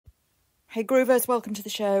Hey Groovers, welcome to the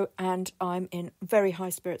show, and I'm in very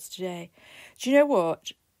high spirits today. Do you know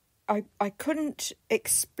what? I couldn't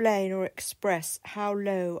explain or express how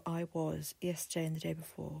low I was yesterday and the day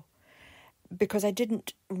before because I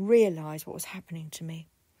didn't realise what was happening to me.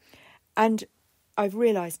 And I've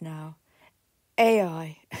realised now,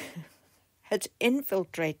 AI had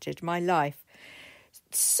infiltrated my life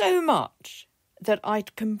so much that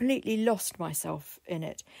I'd completely lost myself in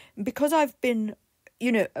it. Because I've been,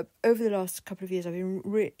 over the last couple of years, I've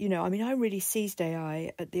been, I really seized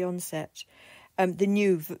AI at the onset. The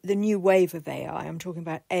new wave of AI. I'm talking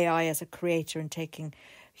about AI as a creator and taking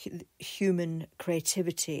human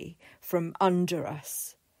creativity from under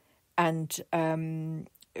us and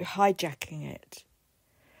hijacking it.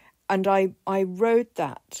 And I rode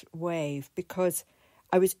that wave because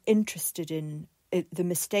I was interested in the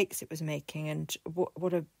mistakes it was making and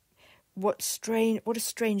what a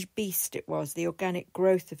strange beast it was, the organic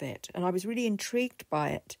growth of it, and I was really intrigued by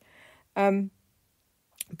it.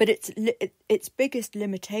 But its biggest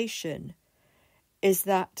limitation is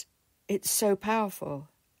that it's so powerful,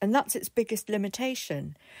 and that's its biggest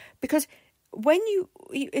limitation. Because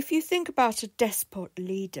if you think about a despot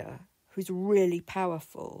leader who's really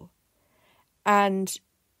powerful, and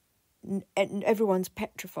everyone's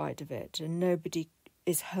petrified of it, and nobody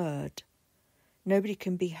is heard, nobody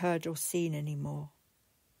can be heard or seen anymore.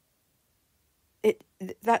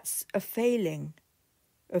 That's a failing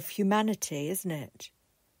of humanity, isn't it?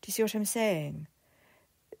 Do you see what I'm saying?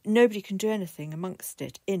 Nobody can do anything amongst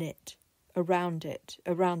it, in it, around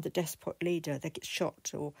the despot leader. They get shot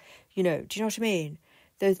or, do you know what I mean?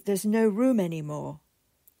 There's no room anymore.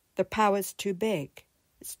 The power's too big.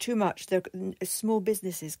 It's too much. Small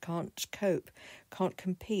businesses can't cope, can't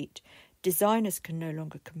compete. Designers can no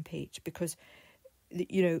longer compete because,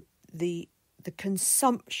 the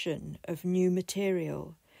consumption of new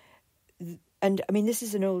material. And, I mean, this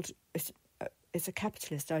is it's a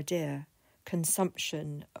capitalist idea,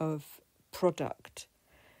 consumption of product.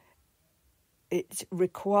 It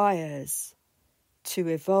requires to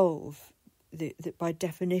evolve, by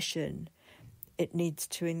definition, it needs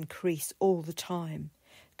to increase all the time.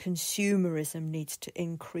 Consumerism needs to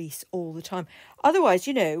increase all the time. Otherwise,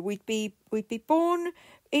 we'd be born,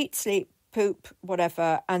 eat, sleep, poop,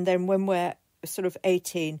 whatever, and then when we're sort of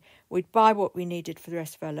 18, we'd buy what we needed for the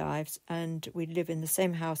rest of our lives, and we'd live in the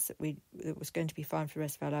same house that was going to be fine for the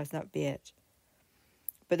rest of our lives, and that would be it.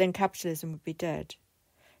 But then capitalism would be dead.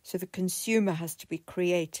 So the consumer has to be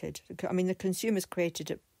created. I mean, the consumer's created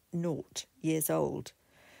at 0 years old.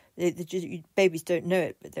 The babies don't know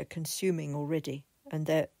it, but they're consuming already, and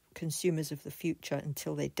they're consumers of the future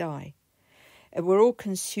until they die. And we're all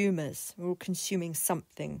consumers. We're all consuming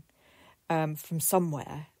something from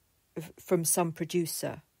somewhere, from some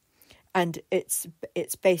producer, and it's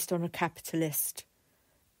based on a capitalist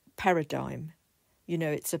paradigm.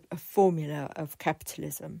 It's a formula of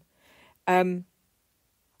capitalism, and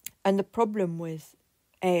the problem with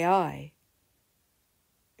AI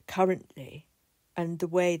currently, and the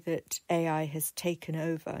way that AI has taken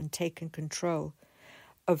over and taken control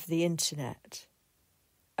of the internet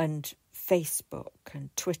and Facebook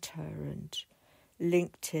and Twitter and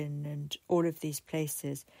LinkedIn and all of these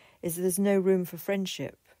places, is there's no room for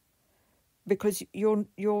friendship because you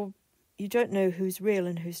don't know who's real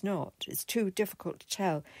and who's not. It's too difficult to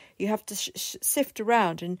tell. You have to sift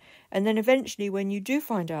around, and then eventually, when you do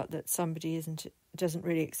find out that somebody doesn't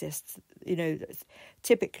really exist,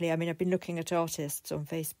 typically, I mean, I've been looking at artists on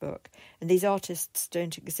Facebook, and these artists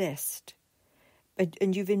don't exist.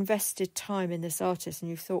 And you've invested time in this artist,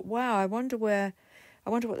 and you've thought, wow, I wonder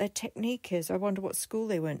what their technique is. I wonder what school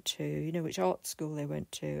they went to, which art school they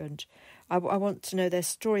went to. And I want to know their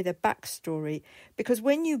story, their backstory. Because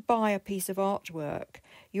when you buy a piece of artwork,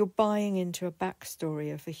 you're buying into a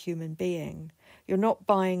backstory of a human being. You're not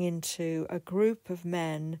buying into a group of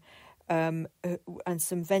men and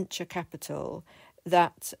some venture capital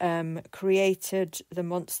that created the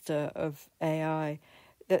monster of AI.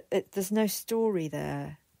 There's no story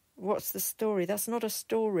there. What's the story? That's not a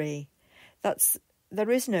story. There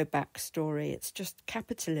is no backstory. It's just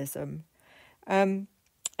capitalism.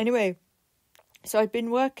 Anyway, so I'd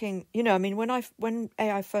been working. When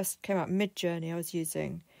AI first came out, Mid-Journey, I was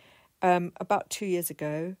using about 2 years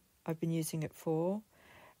ago. I've been using it for,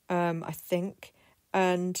 I think,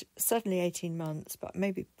 and certainly 18 months, but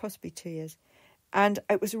possibly 2 years. And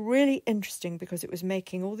it was really interesting because it was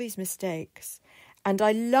making all these mistakes, and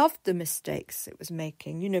I loved the mistakes it was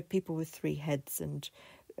making. People with 3 heads and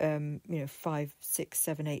 5, 6,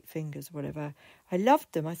 7, 8 fingers, whatever. I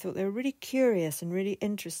loved them. I thought they were really curious and really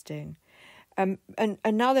interesting. And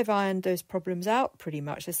now they've ironed those problems out pretty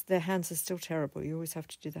much. Their hands are still terrible. You always have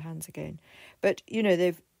to do the hands again. But,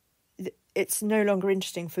 it's no longer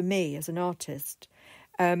interesting for me as an artist.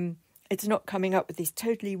 It's not coming up with these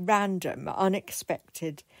totally random,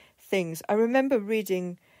 unexpected things. I remember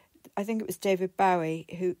reading, I think it was David Bowie,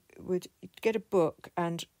 who would get a book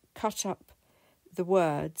and cut up the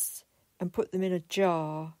words and put them in a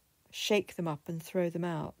jar, shake them up and throw them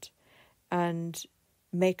out, and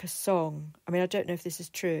make a song. I mean, I don't know if this is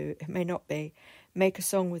true. It may not be. Make a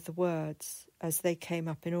song with the words as they came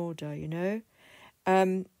up in order,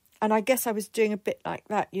 And I guess I was doing a bit like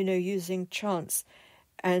that, using chance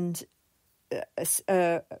and as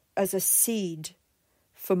a seed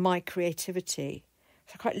for my creativity.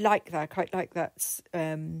 So I quite like that. I quite like that. It's,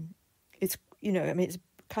 it's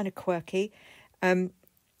kind of quirky.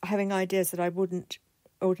 Having ideas that I wouldn't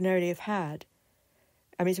ordinarily have had.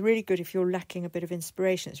 I mean, it's really good if you're lacking a bit of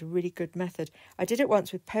inspiration. It's a really good method. I did it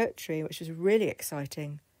once with poetry, which was really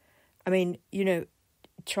exciting. I mean,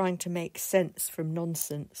 trying to make sense from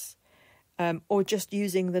nonsense, or just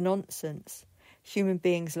using the nonsense. Human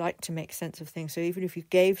beings like to make sense of things. So even if you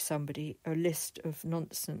gave somebody a list of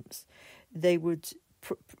nonsense,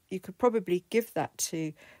 you could probably give that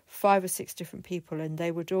to 5 or 6 different people, and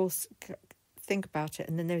they would all think about it,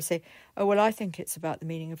 and then they would say, oh, well, I think it's about the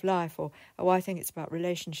meaning of life, or, oh, I think it's about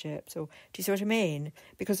relationships, or, do you see what I mean?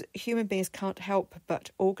 Because human beings can't help but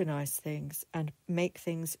organise things and make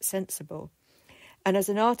things sensible. And as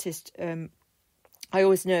an artist, I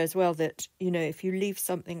always know as well that, if you leave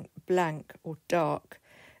something blank or dark,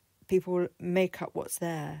 people will make up what's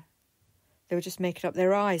there. They will just make it up.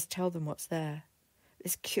 Their eyes tell them what's there.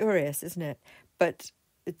 It's curious, isn't it? But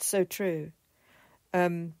it's so true.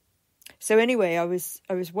 So anyway, I was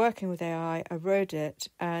working with AI. I wrote it,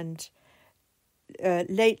 and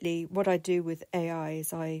lately, what I do with AI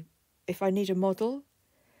is if I need a model.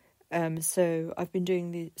 So I've been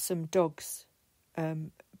doing some dogs,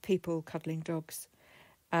 people cuddling dogs,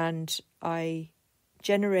 and I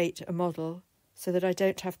generate a model so that I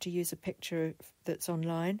don't have to use a picture that's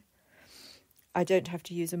online. I don't have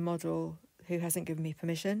to use a model who hasn't given me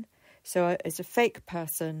permission. So it's a fake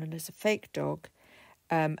person and it's a fake dog.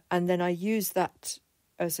 And then I use that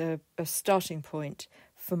as a starting point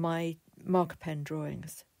for my marker pen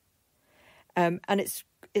drawings. And it's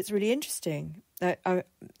really interesting. The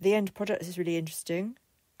end product is really interesting.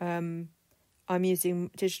 I'm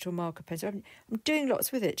using digital marker pens. I'm doing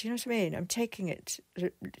lots with it. Do you know what I mean? I'm taking it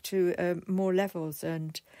to more levels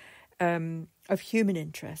and of human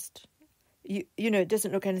interest. It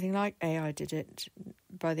doesn't look anything like AI did it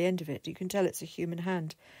by the end of it. You can tell it's a human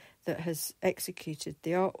hand that has executed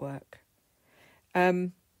the artwork.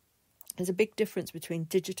 There's a big difference between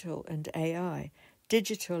digital and AI.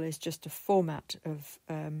 Digital is just a format of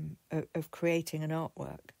creating an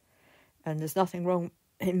artwork, and there's nothing wrong,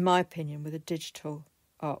 in my opinion, with a digital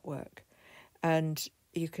artwork. And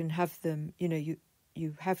you can have them. You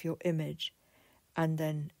have your image, and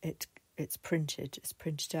then it's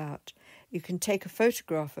printed out. You can take a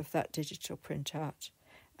photograph of that digital printout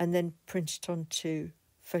and then print it onto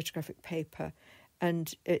photographic paper,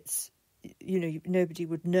 and it's nobody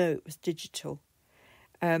would know it was digital.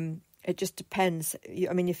 It just depends.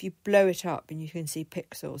 I mean, if you blow it up and you can see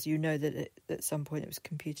pixels, you know that at some point it was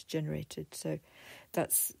computer generated. So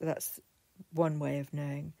that's one way of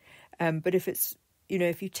knowing. But if it's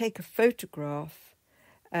if you take a photograph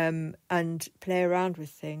and play around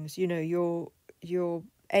with things, you're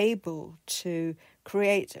able to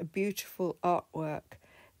create a beautiful artwork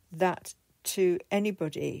that, to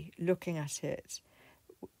anybody looking at it,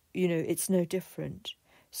 it's no different.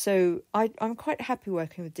 So I'm quite happy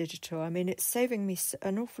working with digital. I mean, it's saving me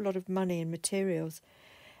an awful lot of money and materials.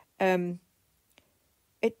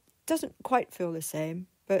 It doesn't quite feel the same,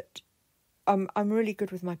 but I'm really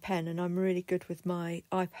good with my pen, and I'm really good with my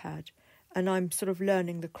iPad, and I'm sort of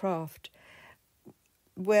learning the craft.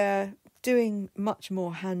 We're doing much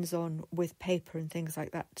more hands-on with paper and things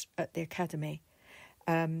like that at the academy,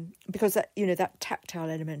 because that tactile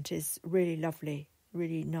element is really lovely,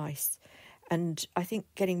 really nice. And I think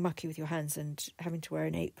getting mucky with your hands and having to wear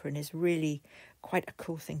an apron is really quite a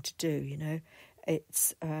cool thing to do.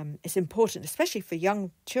 It's important, especially for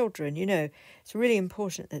young children. It's really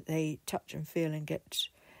important that they touch and feel and get,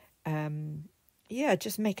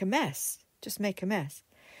 just make a mess.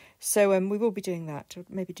 So we will be doing that.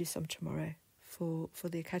 Maybe do some tomorrow for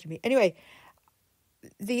the academy. Anyway,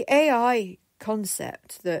 the AI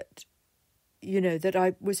concept that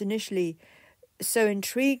I was initially so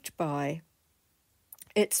intrigued by,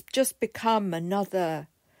 it's just become another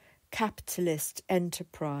capitalist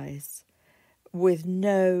enterprise with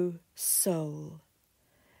no soul.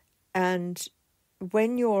 And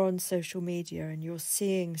when you're on social media and you're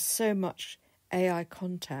seeing so much AI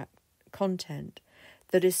content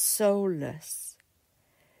that is soulless,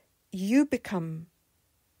 you become,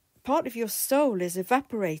 part of your soul is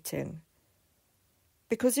evaporating.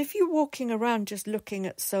 Because if you're walking around just looking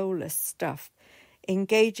at soulless stuff,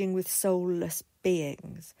 engaging with soulless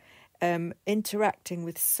beings, interacting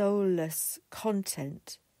with soulless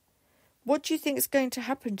content, what do you think is going to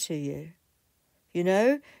happen to you? You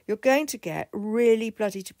know, you're going to get really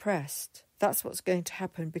bloody depressed. That's what's going to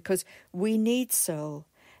happen, because we need soul,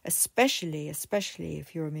 especially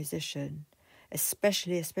if you're a musician,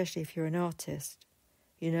 especially if you're an artist.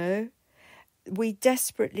 You know, we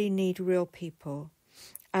desperately need real people,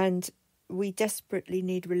 and we desperately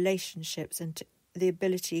need relationships and the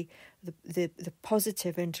ability, the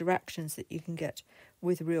positive interactions that you can get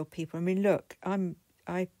with real people. I mean, look, I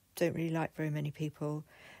don't really like very many people,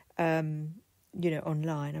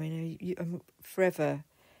 online. I mean, I'm forever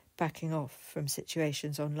backing off from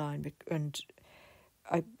situations online, and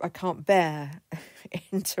I can't bear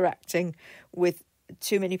interacting with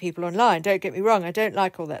too many people online. Don't get me wrong, I don't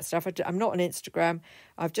like all that stuff. I'm not on Instagram.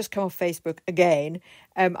 I've just come off Facebook again.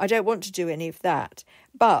 I don't want to do any of that.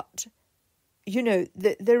 But, you know,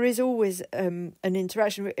 there is always an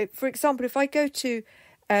interaction. For example, if I go to,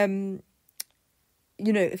 if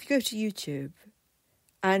you go to YouTube,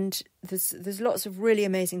 and there's lots of really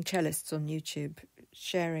amazing cellists on YouTube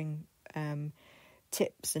sharing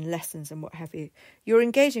tips and lessons and what have you. You're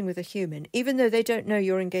engaging with a human, even though they don't know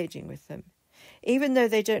you're engaging with them. Even though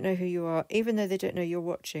they don't know who you are, even though they don't know you're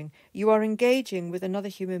watching, you are engaging with another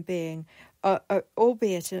human being,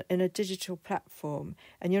 albeit in a digital platform,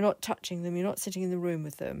 and you're not touching them, you're not sitting in the room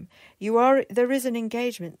with them. There is an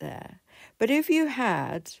engagement there. But if you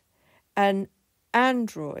had an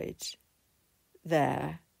android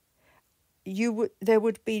there, there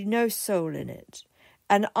would be no soul in it.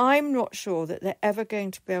 And I'm not sure that they're ever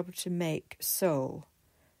going to be able to make soul.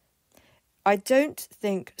 I don't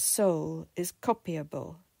think soul is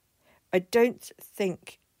copyable. I don't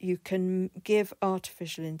think you can give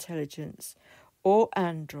artificial intelligence or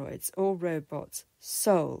androids or robots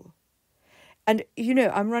soul. And, you know,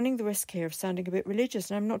 I'm running the risk here of sounding a bit religious,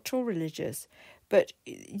 and I'm not at all religious. But,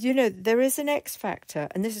 you know, there is an X factor,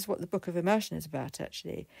 and this is what the Book of Immersion is about,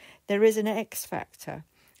 actually. There is an X factor,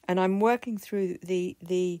 and I'm working through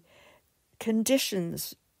the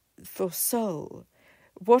conditions for soul.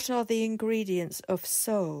 What are the ingredients of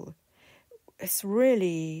soul? It's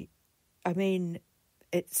really, I mean,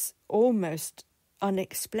 it's almost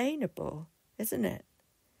unexplainable, isn't it?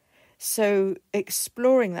 So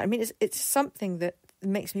exploring that, I mean, it's something that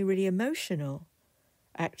makes me really emotional,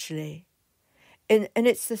 actually. And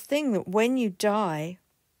it's the thing that when you die,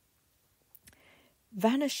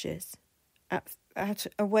 vanishes out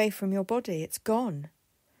away from your body. It's gone.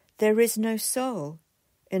 There is no soul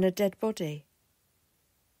in a dead body.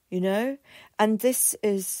 You know? And this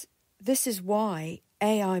is why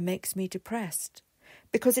AI makes me depressed.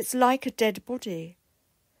 Because it's like a dead body.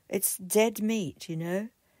 It's dead meat, you know?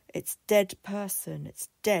 It's dead person. It's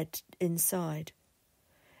dead inside.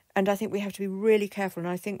 And I think we have to be really careful. And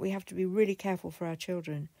I think we have to be really careful for our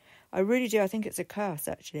children. I really do. I think it's a curse,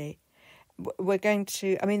 actually.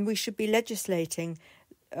 We should be legislating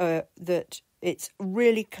that it's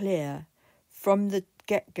really clear from the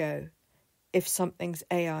get-go if something's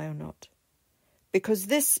AI or not. Because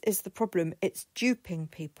this is the problem. It's duping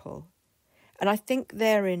people. And I think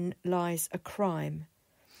therein lies a crime.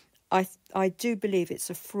 I do believe it's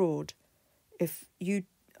a fraud if you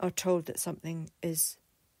are told that something is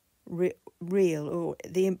real, or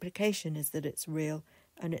the implication is that it's real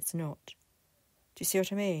and it's not. Do you see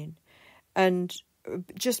what I mean? And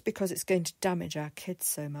just because it's going to damage our kids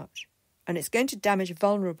so much, and it's going to damage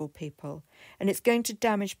vulnerable people, and it's going to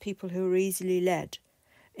damage people who are easily led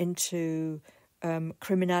into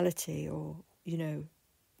criminality or, you know,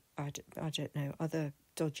 I don't know, other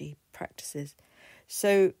dodgy practices.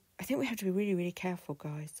 So I think we have to be really, really careful,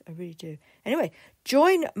 guys. I really do. Anyway,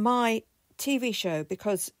 join my TV show,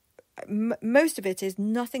 because most of it is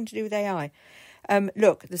nothing to do with AI.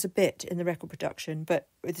 Look, there's a bit in the record production, but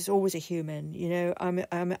there's always a human. You know, I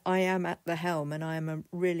am at the helm, and I am a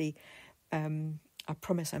really, I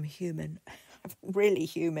promise I'm human. I'm really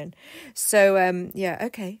human. So,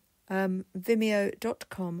 okay.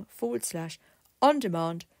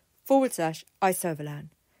 Vimeo.com/on-demand/iServalan.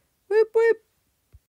 Whoop, whoop.